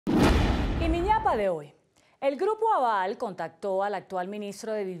nota de hoy. El Grupo Aval contactó al actual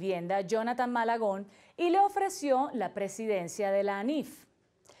ministro de Vivienda, Jonathan Malagón, y le ofreció la presidencia de la ANIF.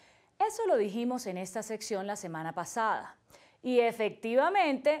 Eso lo dijimos en esta sección la semana pasada. Y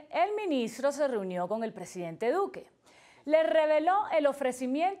efectivamente, el ministro se reunió con el presidente Duque. Le reveló el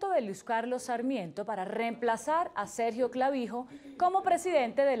ofrecimiento de Luis Carlos Sarmiento para reemplazar a Sergio Clavijo como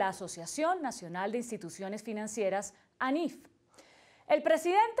presidente de la Asociación Nacional de Instituciones Financieras, ANIF. El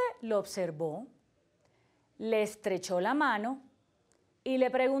presidente lo observó, le estrechó la mano y le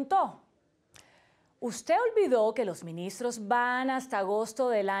preguntó: ¿usted olvidó que los ministros van hasta agosto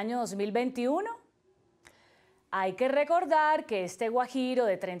del año 2021? Hay que recordar que este guajiro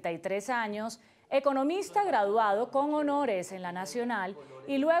de 33 años, economista graduado con honores en la Nacional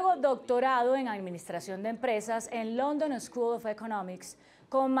y luego doctorado en Administración de Empresas en London School of Economics,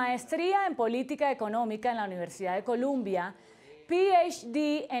 con maestría en Política Económica en la Universidad de Columbia,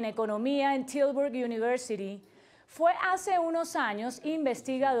 PhD en Economía en Tilburg University, fue hace unos años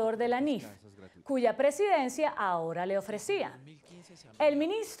investigador de la ANIF, cuya presidencia ahora le ofrecía. El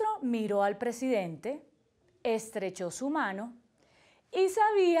ministro miró al presidente, estrechó su mano y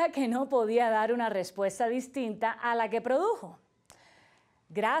sabía que no podía dar una respuesta distinta a la que produjo.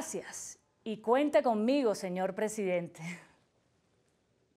 Gracias y cuente conmigo, señor presidente.